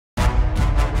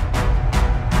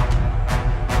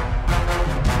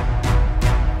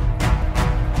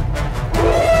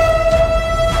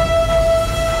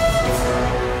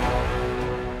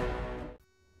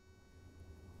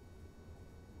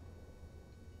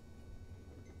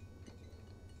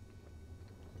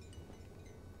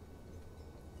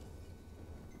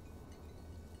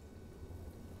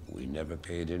never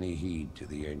paid any heed to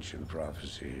the ancient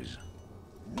prophecies.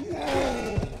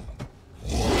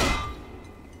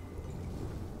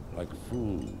 Like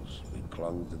fools, we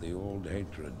clung to the old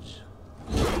hatreds.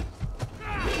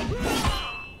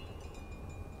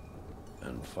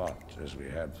 And fought as we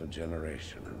had for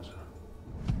generations.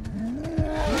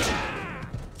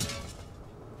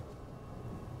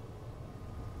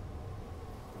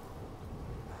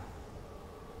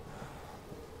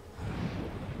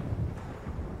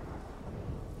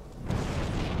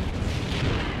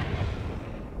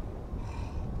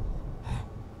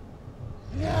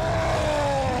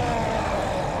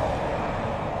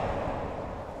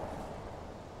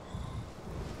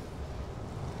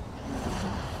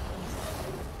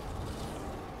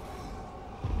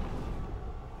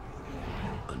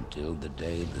 Until the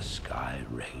day the sky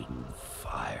rained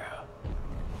fire,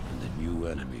 and the new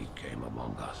enemy came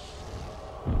among us.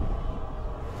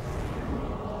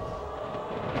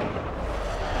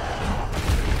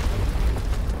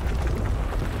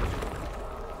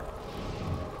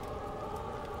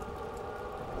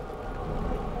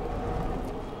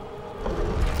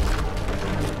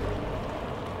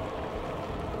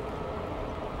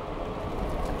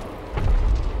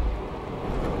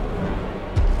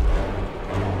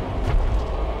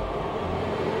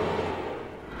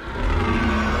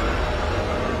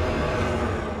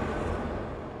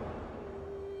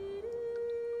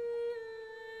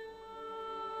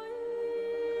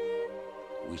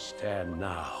 We stand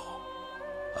now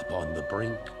upon the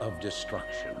brink of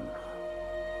destruction,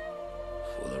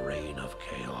 for the reign of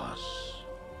chaos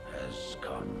has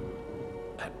come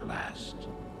at last.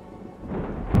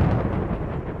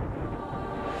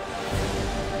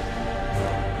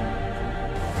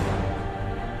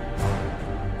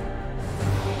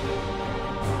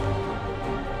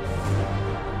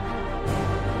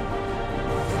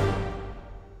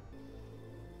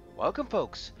 Welcome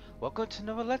folks, welcome to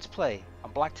another Let's Play.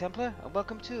 I'm Black Templar and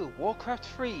welcome to Warcraft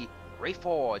 3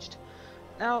 Reforged.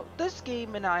 Now this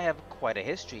game and I have quite a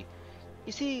history.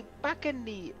 You see, back in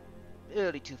the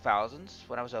early 2000s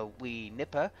when I was a wee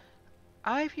nipper,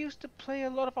 I used to play a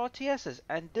lot of RTSs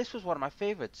and this was one of my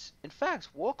favorites. In fact,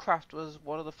 Warcraft was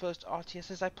one of the first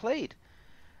RTSs I played.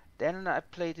 Then I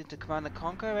played into Command &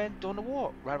 Conquer and Dawn of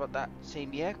War right about that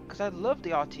same year because I loved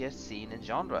the RTS scene and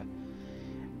genre.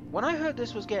 When I heard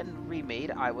this was getting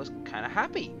remade, I was kind of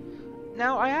happy.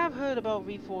 Now, I have heard about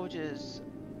Reforged's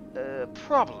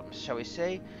problems, shall we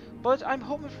say, but I'm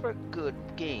hoping for a good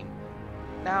game.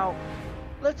 Now,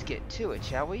 let's get to it,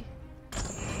 shall we?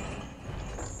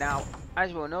 Now,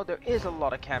 as you all know, there is a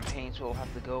lot of campaigns we'll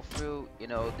have to go through, you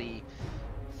know, the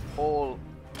all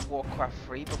Warcraft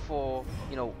 3 before,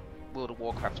 you know, World of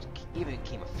Warcraft even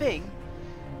became a thing.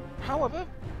 However,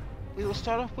 we will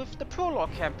start off with the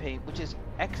prologue campaign, which is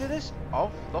Exodus of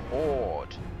the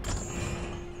Horde.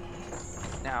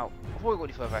 Now, before we go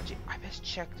any further, actually, I best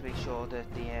check to make sure that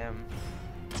the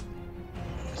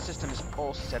system is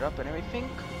all set up and everything.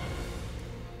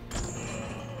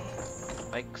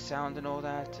 Like sound and all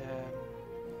that.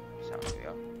 Sound, here we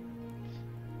go.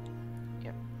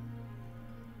 Yep.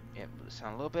 Yep, the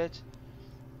sound a little bit.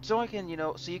 So I can, you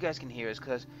know, so you guys can hear us,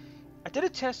 because I did a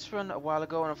test run a while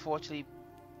ago and unfortunately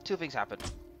two things happened.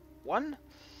 One,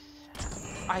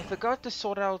 I forgot to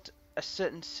sort out a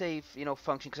certain save, you know,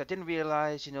 function because I didn't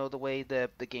realize, you know, the way the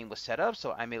game was set up,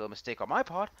 so I made a mistake on my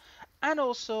part. And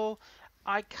also,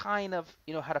 I kind of,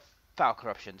 you know, had a file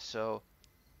corruption, so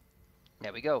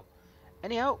there we go.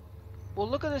 Anyhow, we'll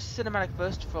look at the cinematic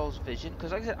first for Froze Vision,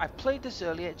 because like I said, I played this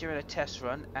earlier during a test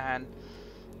run, and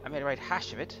I made a right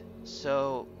hash of it.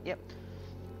 So, yep.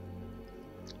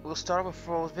 We'll start with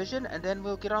Froze Vision, and then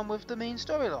we'll get on with the main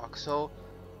story log. So,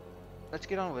 let's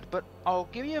get on with it. But I'll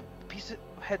give you a piece of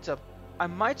heads up. I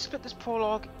might split this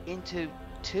prologue into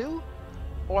two,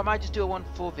 or I might just do a one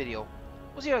full video.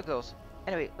 We'll see how it goes.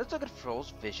 Anyway, let's look at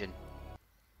Froze Vision.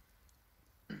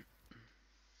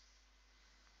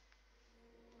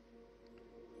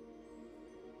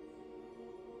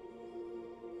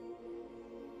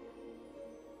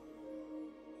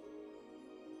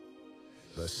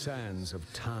 The sands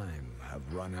of time have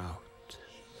run out,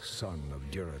 son of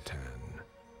Duratan.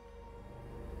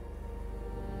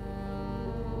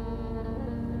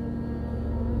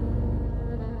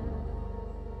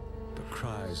 The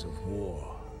cries of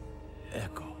war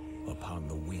echo upon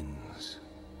the winds.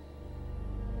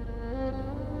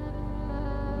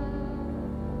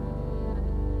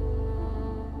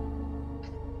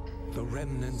 The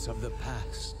remnants of the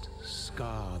past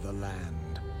scar the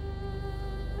land.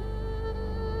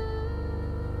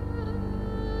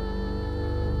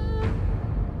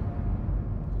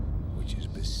 Which is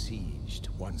besieged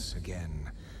once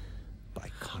again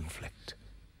conflict.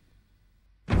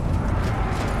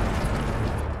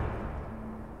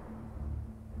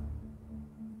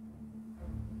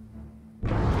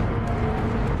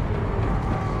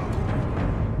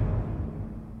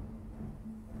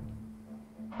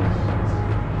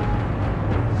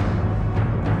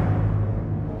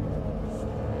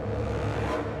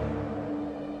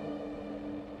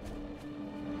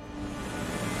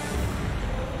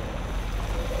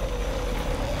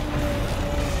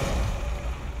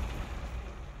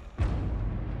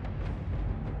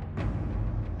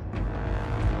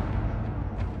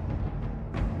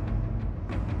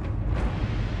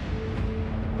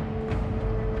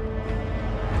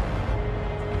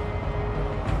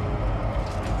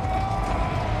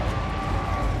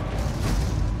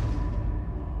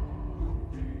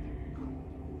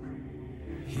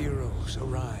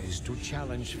 Arise to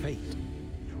challenge fate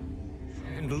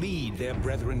and lead their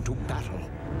brethren to battle.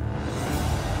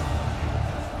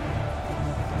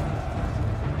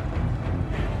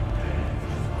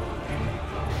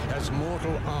 As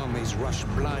mortal armies rush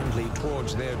blindly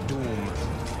towards their doom,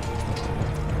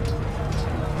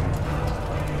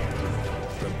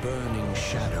 the burning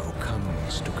shadow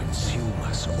comes to consume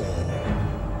us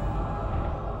all.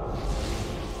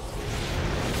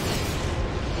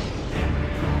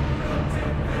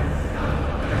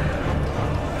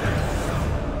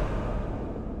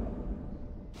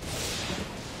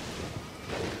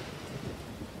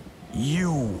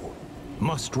 You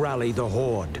must rally the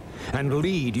Horde and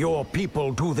lead your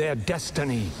people to their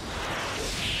destiny.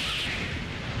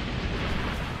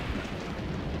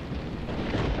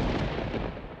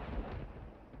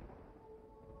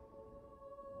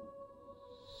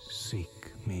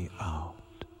 Seek me out.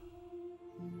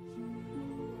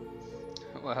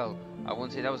 Well, I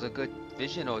wouldn't say that was a good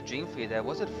vision or dream for you there,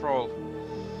 was it, Frog?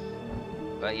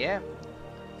 But yeah,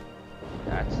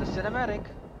 that's the cinematic.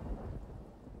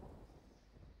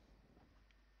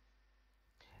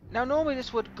 Now normally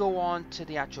this would go on to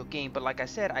the actual game, but like I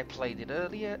said, I played it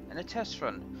earlier in a test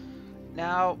run.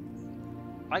 Now,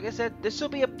 like I said, this will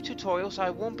be a tutorial, so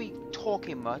I won't be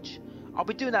talking much. I'll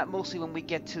be doing that mostly when we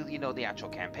get to, you know, the actual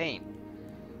campaign.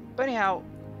 But anyhow,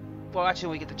 well actually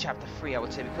when we get to chapter 3 I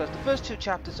would say, because the first 2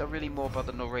 chapters are really more about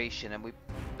the narration, and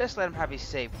let's let him have his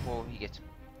say before he gets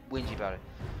whingy about it.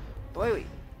 But anyway,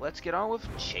 let's get on with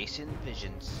chasing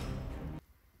visions.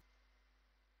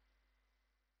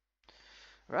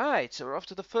 Right, so we're off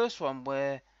to the first one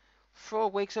where Thor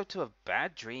wakes up to a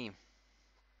bad dream.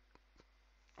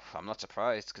 I'm not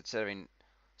surprised considering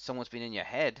someone's been in your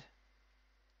head.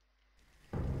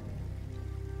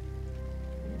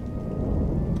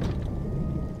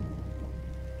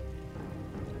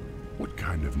 What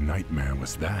kind of nightmare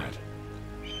was that?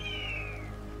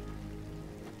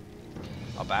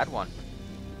 A bad one.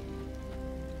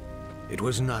 It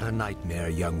was not a nightmare,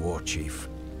 young war chief,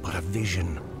 but a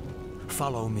vision.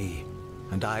 Follow me,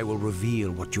 and I will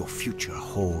reveal what your future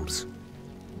holds.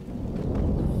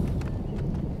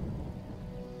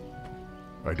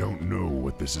 I don't know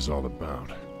what this is all about,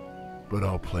 but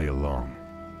I'll play along.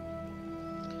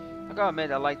 I gotta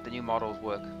admit, I like the new models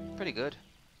work. Pretty good.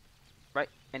 Right,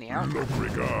 anyhow.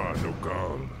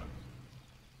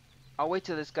 I'll wait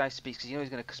till this guy speaks, because you know he's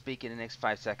gonna speak in the next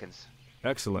 5 seconds.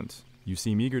 Excellent. You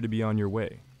seem eager to be on your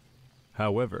way.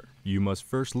 However, you must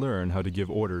first learn how to give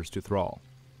orders to Thrall.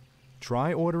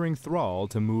 Try ordering Thrall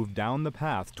to move down the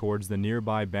path towards the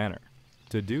nearby banner.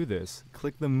 To do this,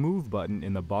 click the Move button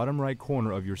in the bottom right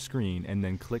corner of your screen and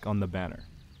then click on the banner.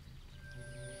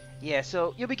 Yeah,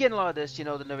 so you'll be getting a lot of this, you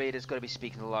know, the narrator's going to be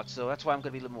speaking a lot, so that's why I'm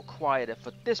going to be a little more quieter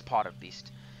for this part at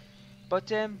least.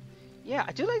 But, yeah,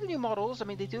 I do like the new models. I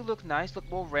mean, they do look nice, look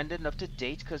more rendered and up to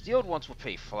date, because the old ones were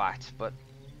pretty flat, but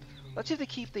let's see if they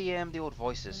keep the old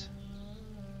voices.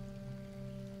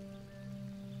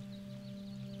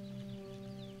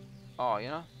 Oh, you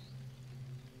know?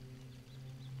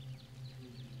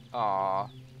 Aw.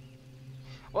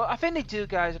 Well, I think they do,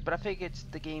 guys, but I think it's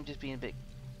the game just being a bit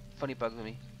funny bugs with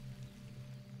me.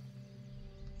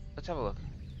 Let's have a look.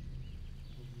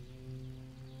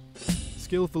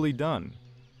 Skillfully done.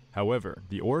 However,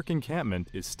 the orc encampment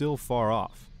is still far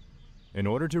off. In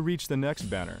order to reach the next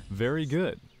banner, very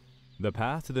good. The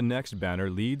path to the next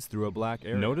banner leads through a black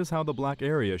area. Notice how the black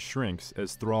area shrinks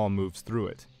as Thrall moves through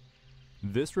it.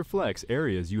 This reflects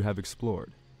areas you have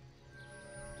explored.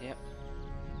 Yep.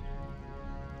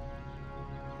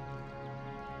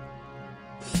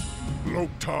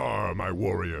 Loktar, my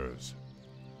warriors.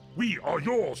 We are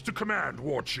yours to command,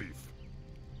 War Chief.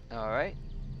 Alright.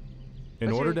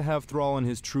 In order to have Thrall and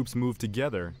his troops move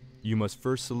together, you must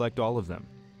first select all of them.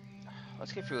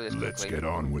 Let's get through this Let's quickly. get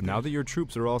on with it. Now that your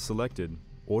troops are all selected,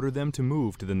 order them to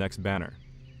move to the next banner.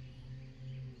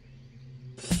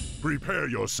 Prepare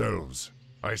yourselves.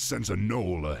 I sense a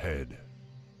knoll ahead.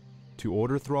 To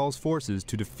order Thrall's forces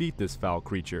to defeat this foul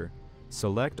creature,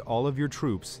 select all of your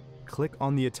troops, click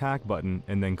on the attack button,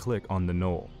 and then click on the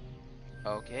knoll.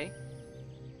 Okay.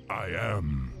 I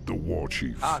am the war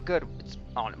chief. Ah, good. It's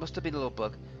on. It must have been a little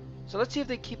bug. So let's see if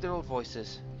they keep their old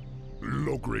voices.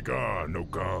 Lokrigar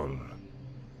Nokal.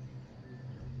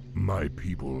 My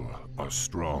people are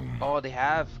strong. Oh, they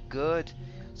have. Good.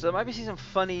 So there might be some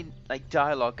funny like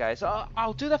dialogue, guys.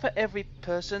 I'll do that for every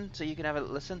person so you can have a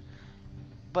listen.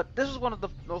 But this was one of the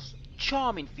most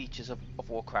charming features of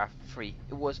Warcraft 3.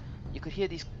 It was, you could hear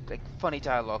these like funny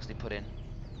dialogues they put in.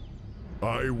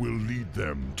 I will lead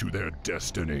them to their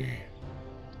destiny.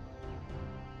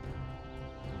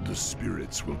 The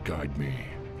spirits will guide me.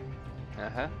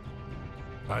 Uh-huh.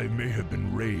 I may have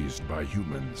been raised by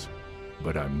humans,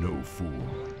 but I'm no fool.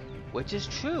 Which is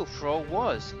true, Thrall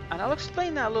was. And I'll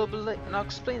explain that a little bit and I'll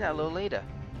explain that a little later.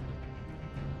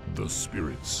 The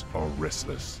spirits are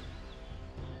restless.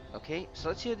 Okay, so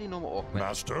let's hear the normal Orc.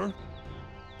 Master?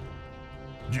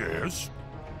 Yes?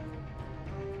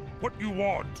 What you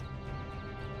want?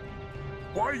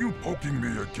 Why are you poking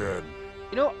me again?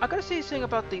 You know, I gotta say this thing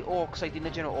about the Orcs, like the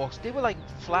original Orcs. They were like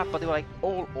flat, but they were like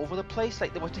all over the place.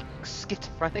 Like they were like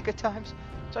schizophrenic at times.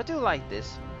 So I do like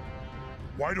this.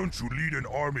 Why don't you lead an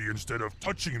army instead of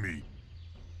touching me?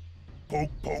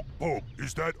 Poke, poke, poke.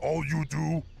 Is that all you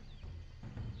do?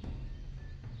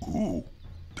 Ooh,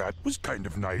 that was kind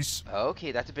of nice.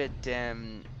 Okay, that's a bit,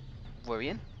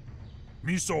 worrying.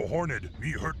 Me so horned,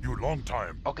 me hurt you long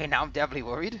time. Okay, now I'm definitely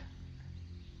worried.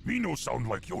 Me no sound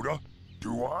like Yoda,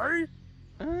 do I?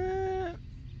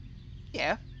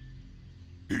 Yeah.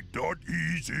 It not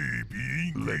easy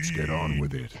being Let's get on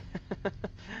with it.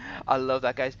 I love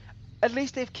that, guys. At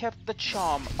least they've kept the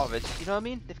charm of it. You know what I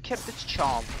mean? They've kept its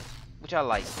charm, which I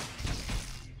like.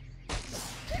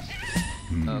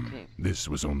 Okay. This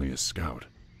was only a scout,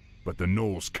 but the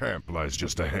Knoll's camp lies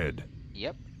just ahead.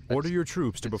 Yep. Order your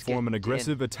troops to let's perform get an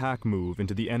aggressive in. attack move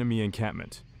into the enemy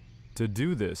encampment. To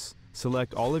do this,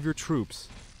 select all of your troops,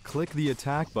 click the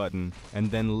attack button, and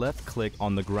then left-click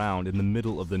on the ground in the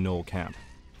middle of the Knoll camp.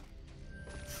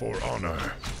 For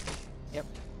honor. Yep.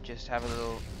 Just have a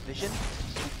little vision.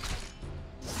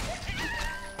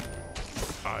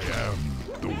 I am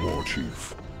the war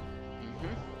chief.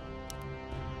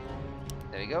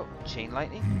 There we go. Chain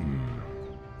lightning.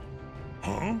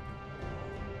 Huh?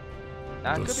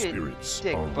 Now, The it could be a spirits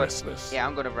stick, are but restless. yeah,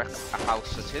 I'm gonna wreck a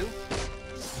house or two.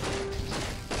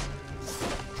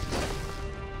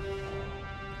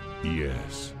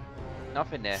 Yes.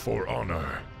 Nothing there. For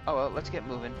honor. Oh well, let's get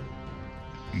moving.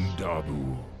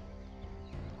 Dabu.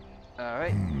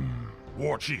 Alright.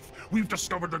 War chief, we've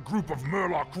discovered a group of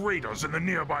Murloc raiders in the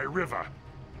nearby river.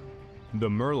 The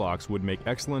Murlocs would make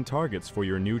excellent targets for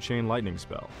your new Chain Lightning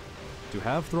spell. To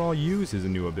have Thrall use his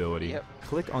new ability,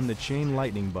 click on the Chain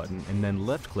Lightning button and then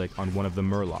left-click on one of the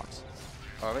Murlocs.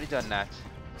 Already done that.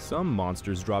 Some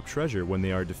monsters drop treasure when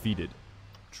they are defeated.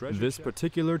 This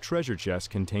particular treasure chest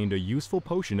contained a useful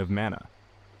potion of mana.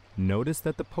 Notice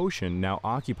that the potion now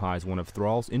occupies one of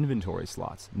Thrall's inventory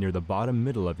slots near the bottom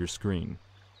middle of your screen.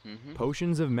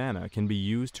 Potions of mana can be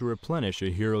used to replenish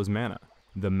a hero's mana,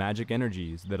 the magic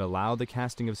energies that allow the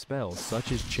casting of spells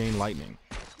such as Chain Lightning.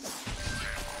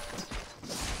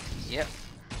 Yep.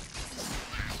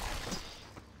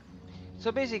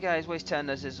 So basically, guys, what he's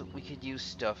telling us is we could use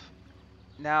stuff.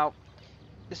 Now,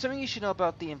 there's something you should know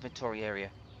about the inventory area.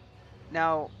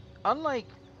 Now, unlike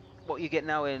what you get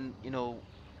now in, you know,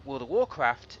 World of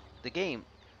Warcraft, the game,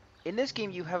 in this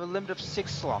game you have a limit of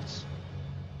 6 slots.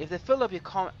 If they fill up, you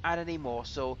can't add any more.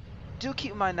 So, do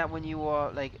keep in mind that when you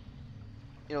are, like,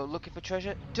 you know, looking for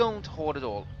treasure, don't hoard it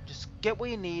all. Just get what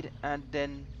you need and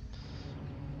then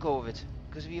go with it.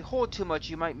 Because if you hoard too much,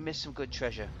 you might miss some good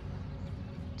treasure.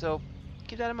 So,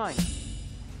 keep that in mind.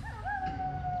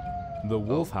 The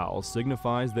wolf howl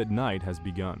signifies that night has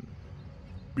begun.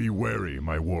 Be wary,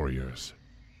 my warriors.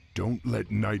 Don't let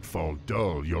nightfall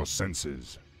dull your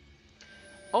senses.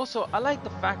 Also, I like the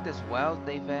fact as well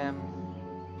they've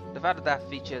added that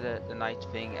feature, the night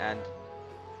thing, and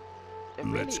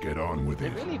Let's get on with they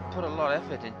it. really put a lot of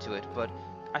effort into it. But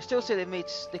I still say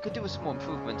they could do with some more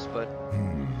improvements. But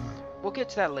we'll get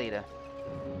to that later.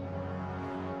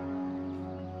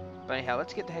 But anyhow,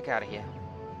 let's get the heck out of here.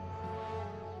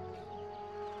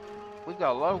 We've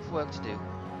got a lot of work to do.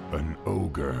 An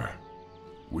ogre.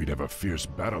 We'd have a fierce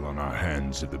battle on our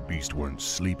hands if the beast weren't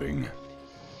sleeping.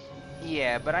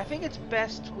 Yeah, but I think it's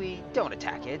best we don't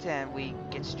attack it and we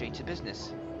get straight to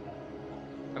business.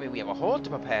 I mean, we have a horde to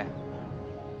prepare.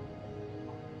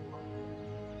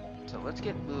 So let's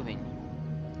get moving.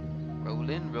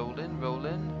 Rolling, rolling,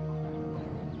 rolling.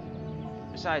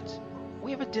 Besides,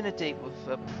 we have a dinner date with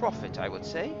a prophet, I would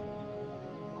say.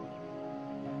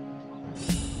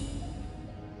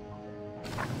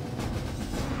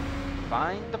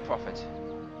 Find the prophet.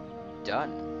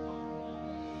 Done.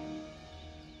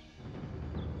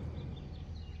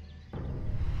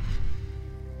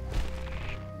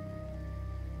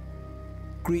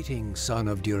 Greetings, son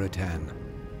of Duratan.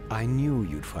 I knew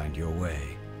you'd find your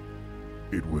way.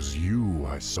 It was you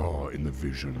I saw in the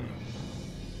vision.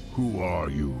 Who are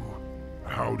you?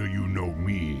 How do you know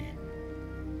me?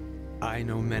 I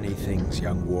know many things,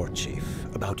 young war chief,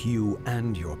 about you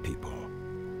and your people.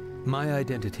 My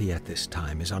identity at this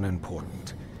time is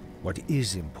unimportant. What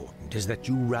is important is that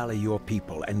you rally your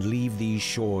people and leave these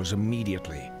shores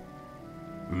immediately.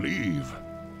 Leave?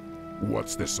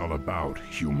 What's this all about,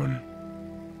 human?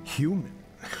 Human?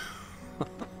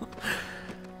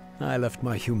 I left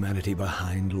my humanity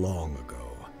behind long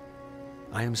ago.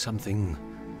 I am something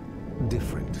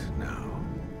different now.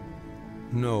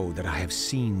 Know that I have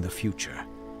seen the future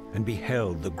and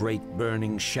beheld the great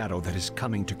burning shadow that is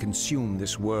coming to consume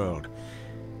this world.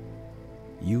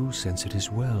 You sense it as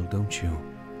well, don't you?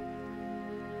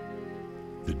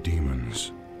 The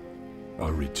demons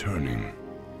are returning.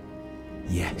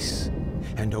 Yes,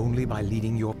 and only by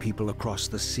leading your people across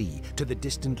the sea to the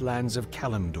distant lands of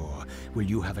Kalimdor will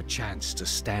you have a chance to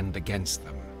stand against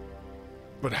them.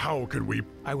 But how can we...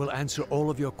 I will answer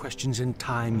all of your questions in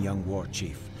time, young war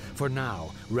chief. For now,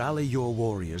 rally your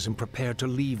warriors and prepare to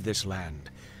leave this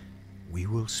land. We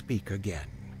will speak again.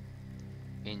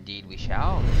 Indeed we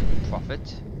shall,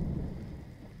 prophet.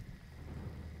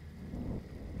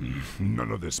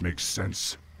 None of this makes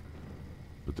sense.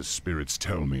 But the spirits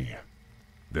tell me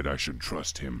that I should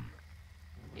trust him.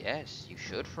 Yes, you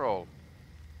should, Thrall.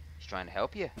 He's trying to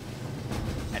help you.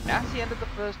 And that's the end of the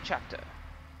first chapter.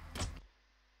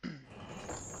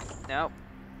 Now,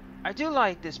 I do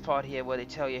like this part here where they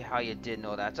tell you how you did and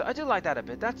all that. So I do like that a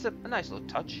bit. That's a nice little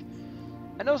touch.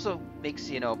 And also makes,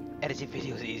 you know, editing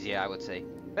videos easier, I would say.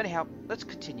 But anyhow, let's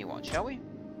continue on, shall we?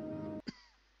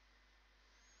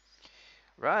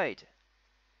 Right.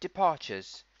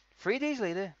 Departures. 3 days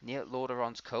later, near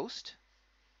Lordaeron's coast.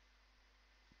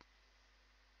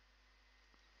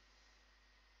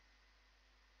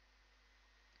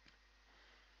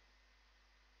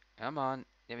 Come on.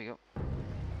 There we go.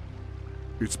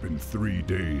 It's been 3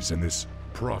 days and this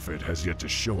prophet has yet to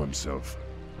show himself.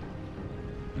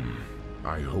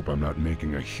 I hope I'm not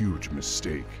making a huge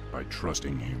mistake by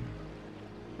trusting him.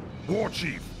 War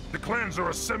Chief, the clans are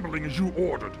assembling as you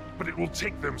ordered, but it will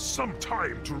take them some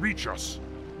time to reach us.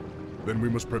 Then we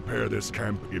must prepare this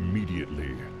camp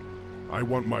immediately. I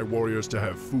want my warriors to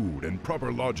have food and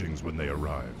proper lodgings when they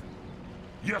arrive.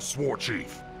 Yes, War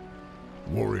Chief.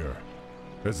 Warrior,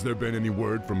 has there been any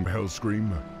word from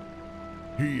Hellscream?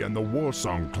 He and the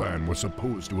Warsong clan were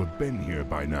supposed to have been here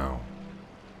by now.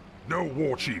 No,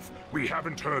 War Chief. We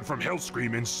haven't heard from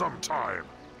Hellscream in some time.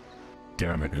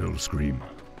 Damn it, Hellscream.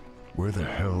 Where the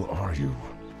hell are you?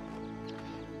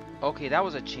 Okay, that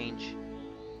was a change.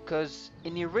 Because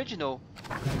in the original,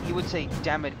 he would say,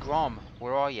 "Damn it, Grom,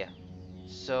 where are you?"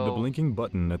 So... The blinking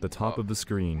button at the top of the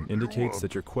screen indicates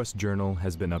that your quest journal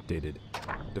has been updated.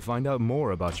 To find out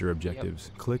more about your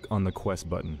objectives, click on the quest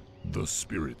button. The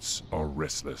spirits are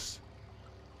restless.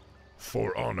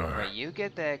 For honor. Right, you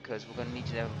get there, because we're going to need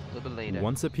you there a little bit later.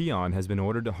 Once a peon has been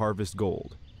ordered to harvest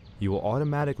gold, you will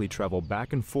automatically travel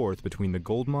back and forth between the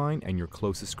gold mine and your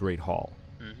closest great hall.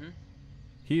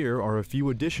 Here are a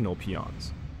few additional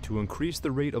peons. To increase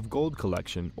the rate of gold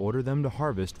collection, order them to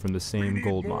harvest from the same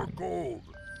gold mine. Gold.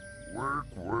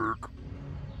 Work.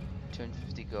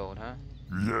 250 gold, huh?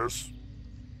 Yes.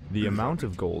 The amount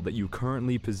of gold that you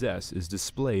currently possess is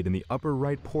displayed in the upper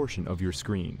right portion of your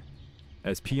screen.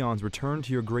 As peons return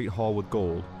to your great hall with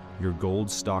gold, your gold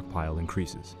stockpile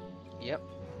increases. Yep.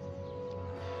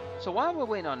 So while we're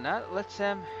waiting on that, let's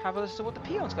have a listen to what the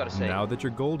peons got to say. Now that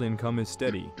your gold income is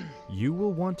steady, you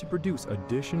will want to produce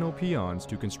additional peons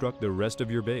to construct the rest of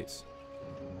your base.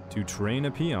 To train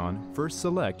a peon, first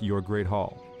select your great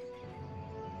hall.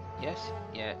 Yes.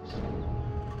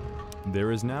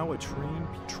 There is now a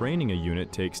training a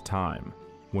unit takes time.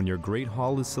 When your great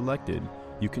hall is selected,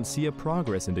 you can see a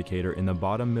progress indicator in the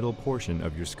bottom middle portion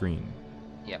of your screen.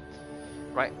 Yep.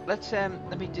 Right,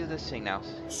 let me do this thing now.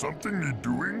 Something need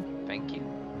doing? Thank you.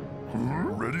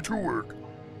 Ready to work.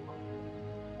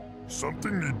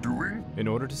 Something need doing? In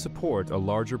order to support a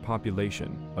larger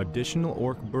population, additional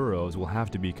orc burrows will have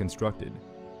to be constructed.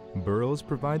 Burrows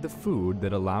provide the food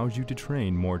that allows you to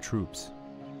train more troops.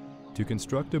 To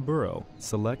construct a burrow,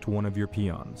 select one of your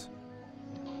peons.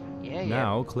 Yeah,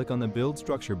 Now, click on the Build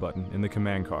Structure button in the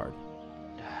command card.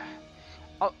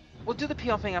 We'll do the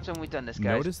peon thing after we've done this,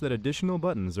 guys. Notice that additional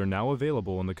buttons are now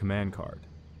available in the command card.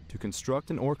 To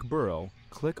construct an orc burrow,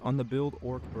 click on the Build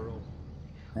Orc Burrow.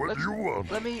 What do you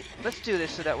want? Let's do this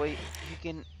so that way we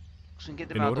can get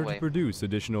them In out of the order way. to produce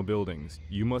additional buildings,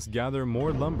 you must gather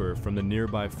more lumber from the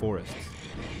nearby forests.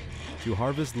 To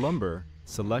harvest lumber,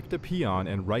 select a peon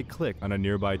and right-click on a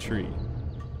nearby tree.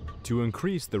 To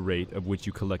increase the rate of which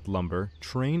you collect lumber,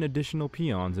 train additional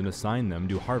peons and assign them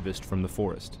to harvest from the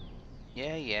forest.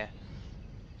 Yeah.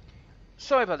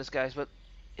 Sorry about this, guys, but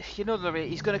you know the rate.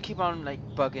 He's gonna keep on like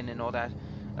bugging and all that.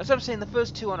 As I'm saying, the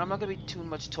first two on, I'm not gonna be too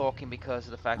much talking because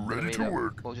of the fact that Ready to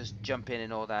work. we'll just jump in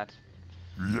and all that.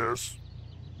 Yes.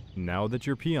 Now that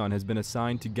your peon has been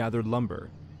assigned to gather lumber,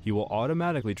 he will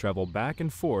automatically travel back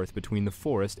and forth between the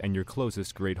forest and your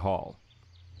closest great hall.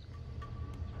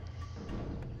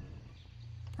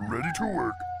 Ready to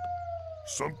work.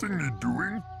 Something need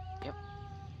doing? Yep.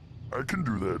 I can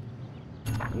do that.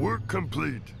 Work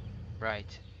complete.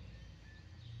 Right.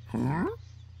 Huh?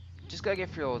 Just gotta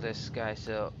get through all this, guys.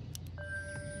 So.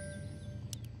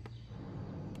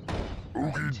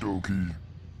 Okie dokie.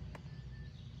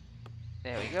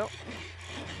 There we go.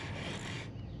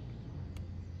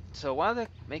 So while they're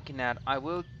making that, I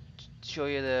will show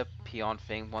you the peon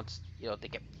thing once they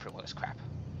get through all this crap.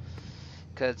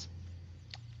 Because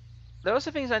there are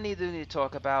some things I need to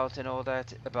talk about and all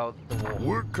that about the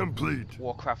Work complete.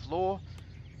 Warcraft lore,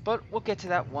 but we'll get to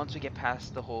that once we get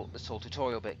past this whole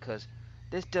tutorial bit. Because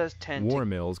this does tend War to.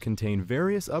 mills contain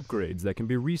various upgrades that can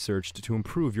be researched to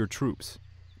improve your troops.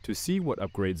 To see what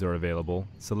upgrades are available,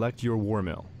 select your war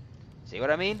mill. See what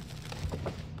I mean?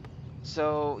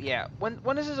 So yeah, when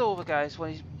this is over, guys,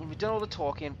 when we've done all the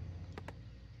talking,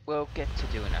 we'll get to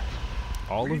doing that.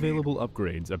 All available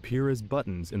upgrades appear as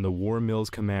buttons in the War Mills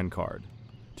command card.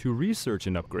 To research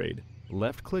an upgrade,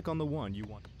 left-click on the one you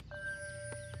want.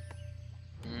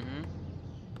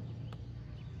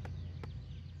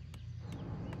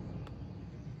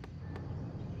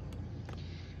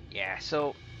 Yeah,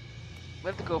 so we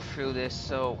have to go through this,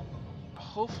 so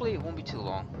hopefully it won't be too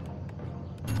long.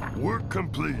 Work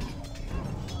complete.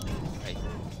 Right,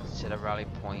 set a rally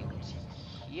point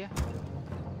here.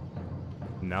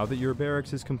 Now that your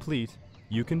barracks is complete,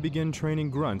 you can begin training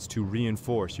grunts to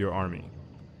reinforce your army.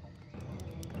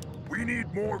 We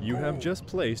need more You have gold. just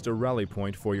placed a rally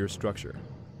point for your structure.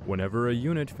 Whenever a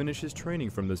unit finishes training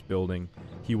from this building,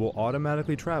 he will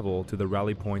automatically travel to the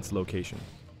rally point's location.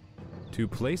 To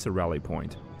place a rally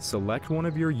point, select one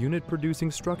of your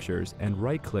unit-producing structures and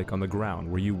right-click on the ground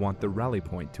where you want the rally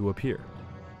point to appear.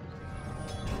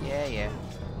 Yeah.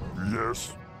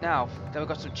 Yes. Now that we've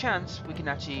got some chance, we can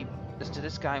actually listen to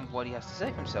this guy and what he has to say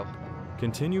for himself.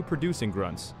 Continue producing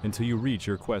grunts until you reach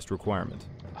your quest requirement.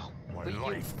 My Will you-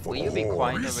 life for will the you be whole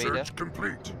quiet, research narrator?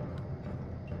 complete.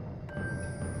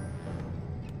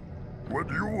 What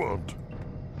do you want?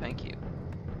 Thank you.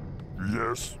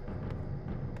 Yes.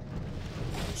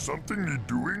 Something need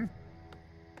doing?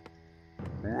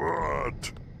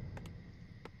 What?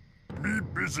 Me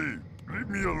busy. Leave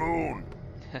me alone.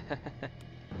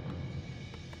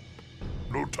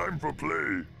 No time for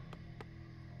play.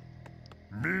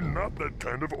 Me not that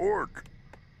kind of orc.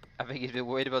 I think he's been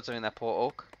worried about something, that poor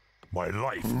oak. My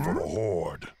life for the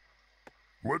Horde.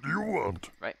 What do you want?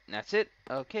 Right, that's it.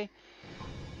 Okay.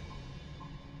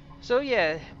 So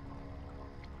yeah,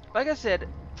 like I said,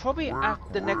 probably at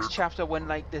the next chapter when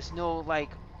there's no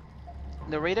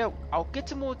narrator, I'll get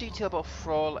some more detail about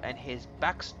Thrall and his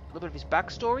a little bit of his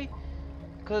backstory,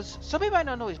 because some people might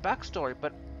not know his backstory,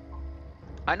 but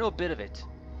I know a bit of it.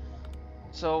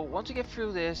 So once we get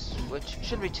through this, which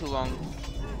shouldn't be too long,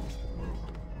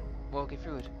 we'll get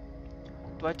through it.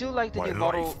 But I do like the My new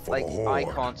model, life for the Horde.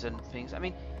 icons and things. I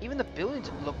mean, even the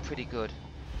buildings look pretty good.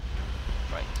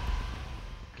 Right.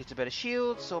 Gets a better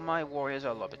shield, so my warriors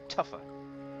are a lot bit tougher.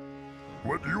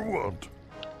 What do you want?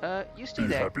 You stay Be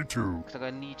there, happy too. because I'm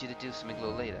gonna need you to do something a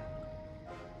little later.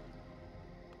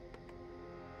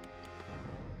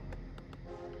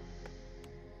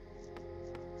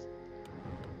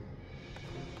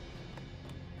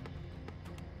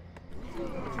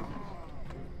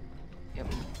 Yep.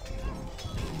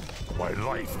 My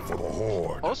life for the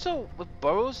Horde. Also, with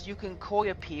burrows, you can call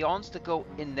your peons to go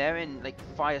in there and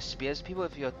fire spears at people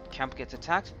if your camp gets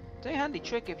attacked. It's a handy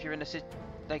trick if you're in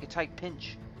a tight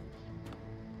pinch.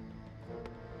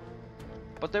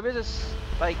 But there is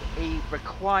a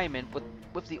requirement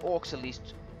with the orcs at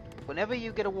least. Whenever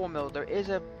you get a war mill, there is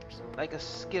a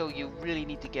skill you really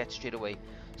need to get straight away.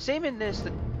 Same in this,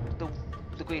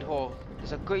 the Great Hall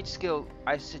is a great skill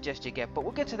I suggest you get, but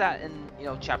we'll get to that in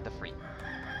chapter 3.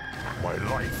 My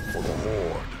life for the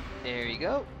Horde. There you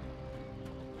go.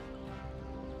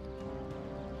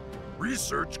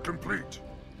 Research complete.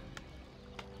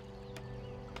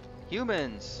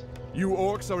 Humans. You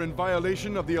orcs are in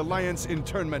violation of the Alliance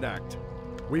Internment Act.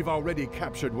 We've already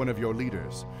captured one of your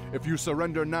leaders. If you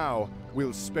surrender now,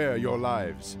 we'll spare your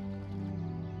lives.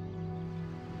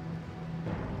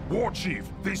 War Chief,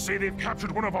 they say they've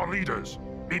captured one of our leaders.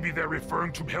 Maybe they're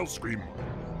referring to Hellscream.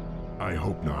 I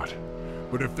hope not.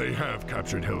 But if they have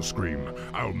captured Hellscream,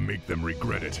 I'll make them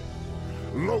regret it.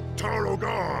 Loktar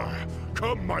Ogar!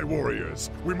 Come, my warriors!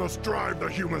 We must drive the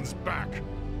humans back!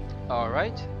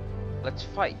 Alright, let's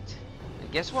fight.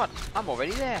 And guess what? I'm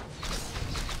already there.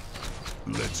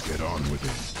 Let's get on with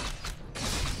it.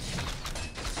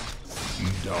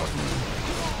 Dabu.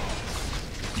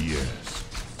 Yes.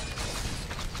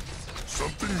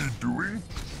 Something you're doing?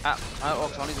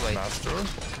 Orc's on his way. Master?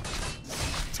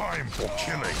 Time for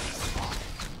killing.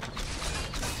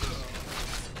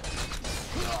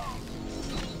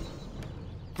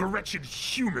 The wretched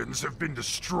humans have been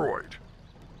destroyed.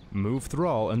 Move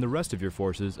Thrall and the rest of your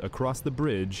forces across the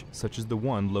bridge, such as the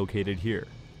one located here.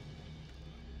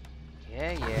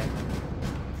 Yeah, yeah.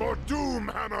 For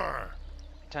Doomhammer!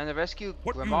 Time to rescue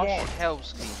What you Grimosh want?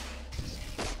 Hellscream.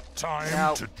 Time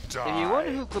Now, to if die. you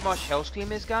wonder who Grimosh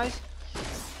Hellscream is, guys,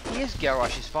 he is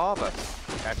Garrosh's father.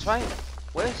 That's right.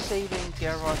 We're saving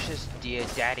Garrosh's dear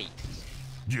daddy.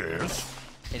 Yes?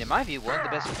 And in my view, one of the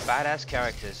best badass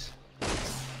characters.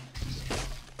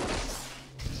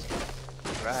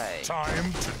 Right.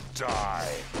 Time to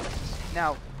die.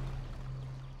 Now,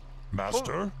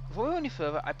 Master? before we go any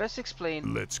further, I best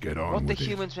explain Let's get on what the with it.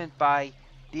 humans meant by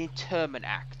the Internment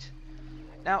Act.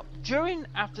 Now,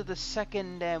 after the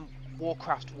second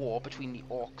Warcraft war between the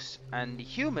orcs and the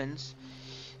humans,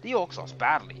 the orcs lost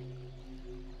badly.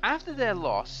 After their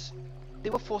loss, they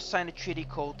were forced to sign a treaty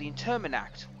called the Internment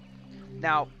Act.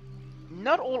 Now,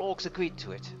 not all orcs agreed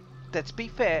to it. Let's be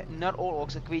fair, not all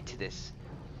orcs agreed to this.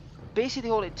 Basically,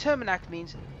 the whole Internment Act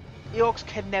means the orcs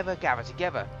can never gather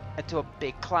together into a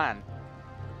big clan.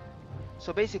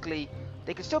 So basically,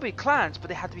 they can still be clans, but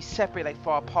they have to be separate, like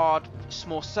far apart,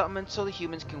 small settlements, so the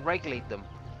humans can regulate them.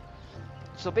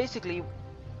 So basically,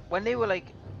 when they were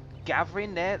like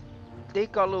gathering there, they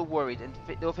got a little worried and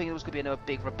they were thinking it was going to be another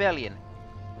big rebellion.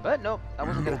 But no, that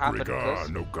wasn't going to happen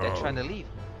because they're trying to leave.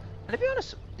 And to be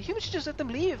honest, the humans should just let them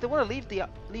leave. If they want to leave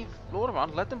leave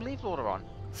Lordaeron, let them leave Lordaeron.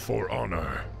 For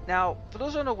honor. Now, for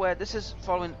those unaware, this is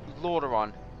following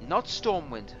Lordaeron, not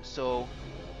Stormwind. So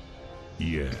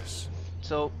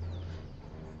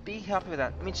be happy with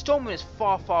that. I mean, Stormwind is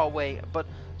far, far away, but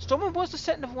Stormwind was the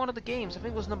setting of one of the games. I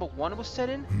think it was number 1 it was set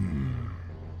in.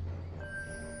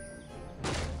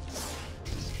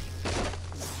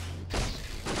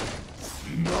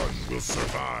 None will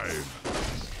survive.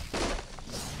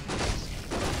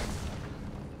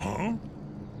 Huh?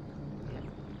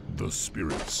 The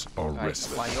spirits are Right,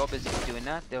 restless. while you're busy doing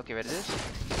that, they'll get rid of this.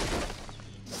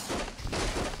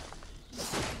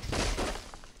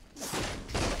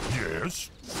 Yes?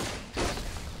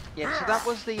 Yeah, so that's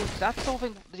the whole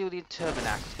thing to do with the Internment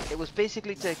Act. It was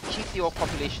basically to keep the orc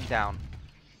population down.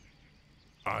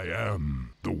 I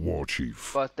am the War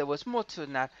Chief. But there was more to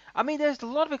that. I mean, there's a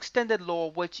lot of extended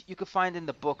lore which you can find in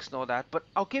the books and all that, but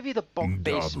I'll give you the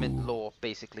basement lore,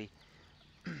 basically.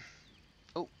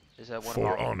 Oh, there's one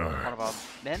of our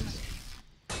men.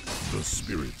 The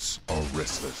spirits are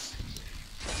restless.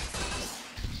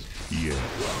 Yes.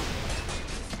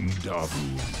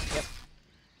 Dabu. Yep.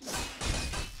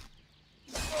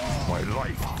 My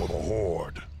life for the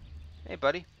Horde. Hey,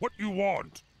 buddy. What you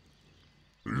want?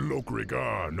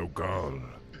 Lokrigar Nogal.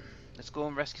 Let's go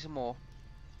and rescue some more.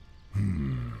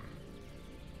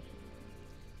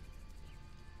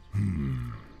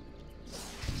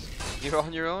 You're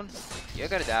on your own? You're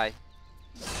gonna die.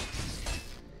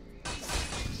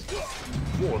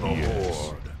 For the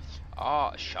Horde.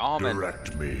 Ah, shaman.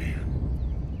 Direct me.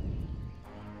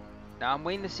 Now I'm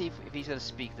waiting to see if he's gonna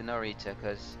speak the narrator,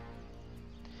 because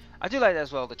I do like that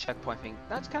as well, the checkpoint thing.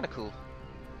 That's kind of cool.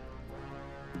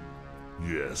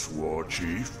 Yes, War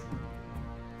Chief.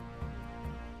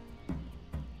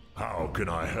 How can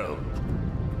I help?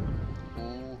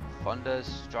 Ooh, thunder's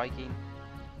striking.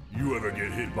 You ever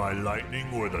get hit by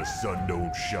lightning where the sun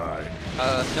don't shine?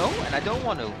 No, and I don't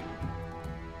want to.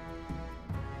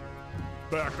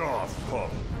 Back off,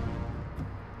 pup.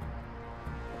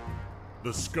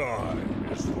 The sky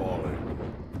is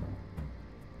falling.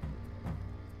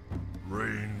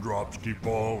 Raindrops keep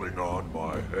falling on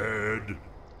my head.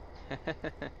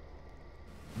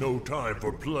 No time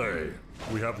for play.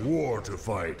 We have war to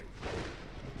fight.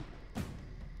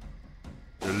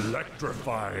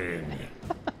 Electrifying.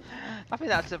 I think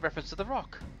that's a reference to The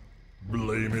Rock.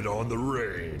 Blame it on the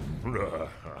rain.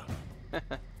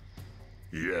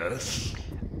 Yes?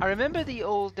 I remember the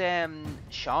old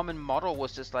shaman model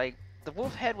was just like, the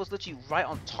wolf head was literally right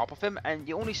on top of him, and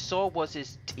you only saw was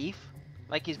his teeth,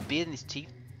 like his beard and his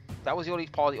teeth. That was the only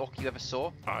part of the orc you ever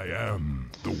saw. I am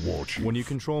the war chief. When you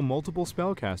control multiple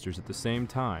spellcasters at the same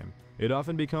time, it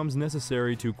often becomes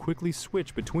necessary to quickly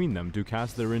switch between them to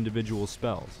cast their individual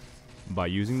spells. By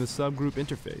using the subgroup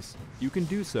interface, you can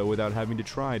do so without having to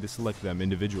try to select them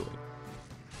individually.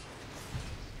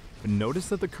 Notice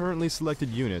that the currently selected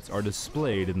units are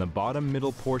displayed in the bottom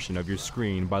middle portion of your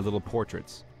screen by little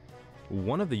portraits.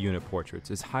 One of the unit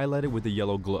portraits is highlighted with a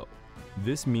yellow glow.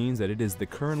 This means that it is the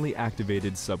currently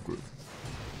activated subgroup.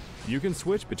 You can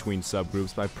switch between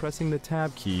subgroups by pressing the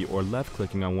tab key or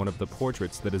left-clicking on one of the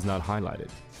portraits that is not highlighted.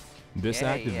 This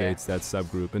activates that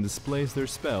subgroup and displays their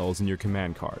spells in your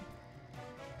command card.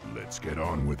 Let's get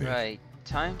on with it. Right,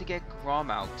 time to get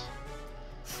Grom out.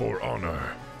 For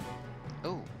honor.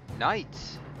 Oh, knight.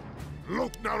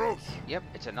 Look, Naros! Yep,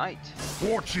 it's a knight.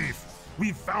 War chief!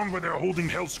 We've found where they're holding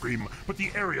Hellscream, but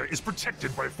the area is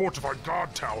protected by fortified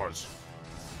guard towers.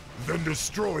 Then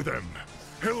destroy them.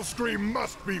 Hellscream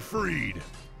must be freed.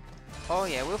 Oh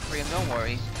yeah, we'll free him, don't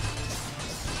worry.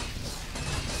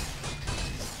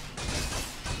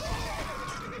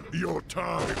 Your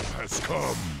time has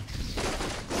come.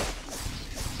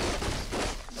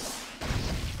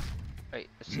 Wait,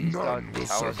 let's see these guard None will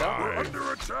towers survive. up. We're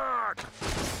under attack.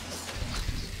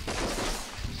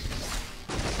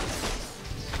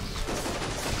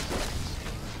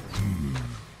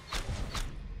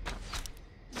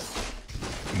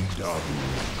 Done.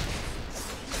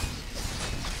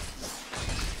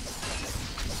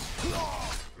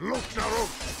 Look,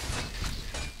 Naros!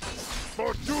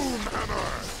 For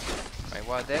Doomhammer! Right,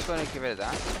 well, they're going to get rid of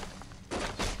that.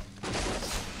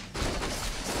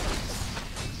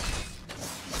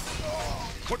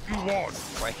 What you want?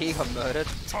 Right, he got murdered.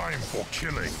 Time for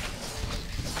killing.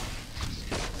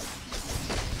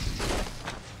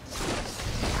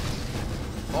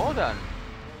 All done.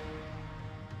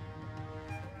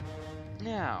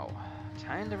 Now,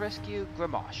 time to rescue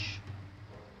Grimosh.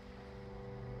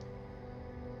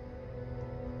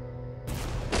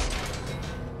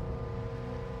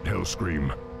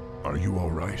 Hellscream, are you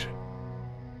all right?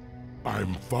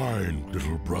 I'm fine,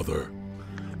 little brother.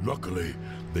 Luckily,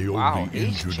 they Wow, only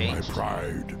he's injured my changed.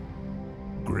 pride.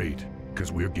 Great,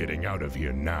 because we're getting out of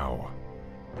here now.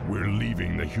 We're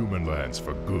leaving the human lands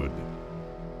for good.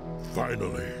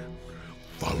 Finally,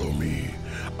 follow me.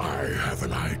 I have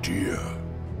an idea.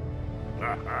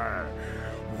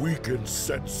 We can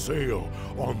set sail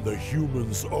on the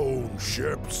humans' own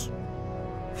ships.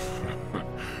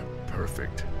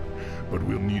 Perfect. But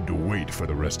we'll need to wait for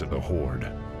the rest of the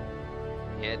Horde.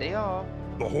 Here they are.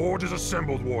 The Horde is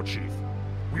assembled, War Chief.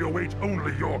 We await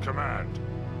only your command.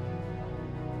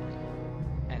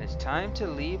 And it's time to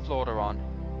leave Lordaeron.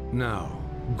 Now,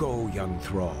 go, young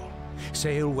thrall.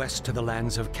 Sail west to the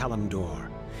lands of Kalimdor.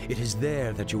 It is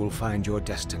there that you will find your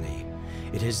destiny.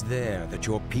 It is there that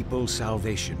your people's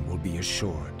salvation will be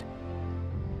assured.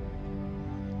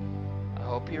 I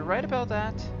hope you're right about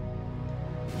that.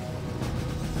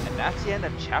 And that's the end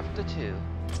of chapter 2.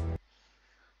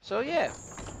 So yeah,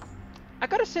 I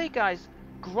gotta say guys,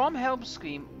 Grom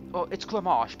Hellscream, oh it's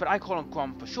Grimosh, but I call him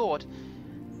Grom for short.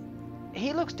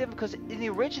 He looks different because in the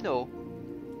original,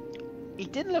 he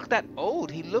didn't look that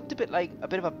old. He looked a bit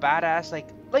of a badass,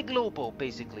 like Lobo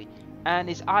basically. And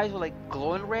his eyes were like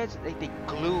glowing reds. They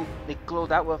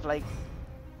glowed out with like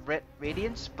red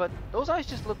radiance, but those eyes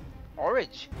just look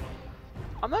orange.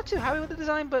 I'm not too happy with the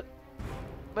design, but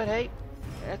hey,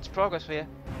 that's progress for you.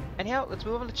 Anyhow, let's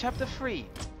move on to chapter 3.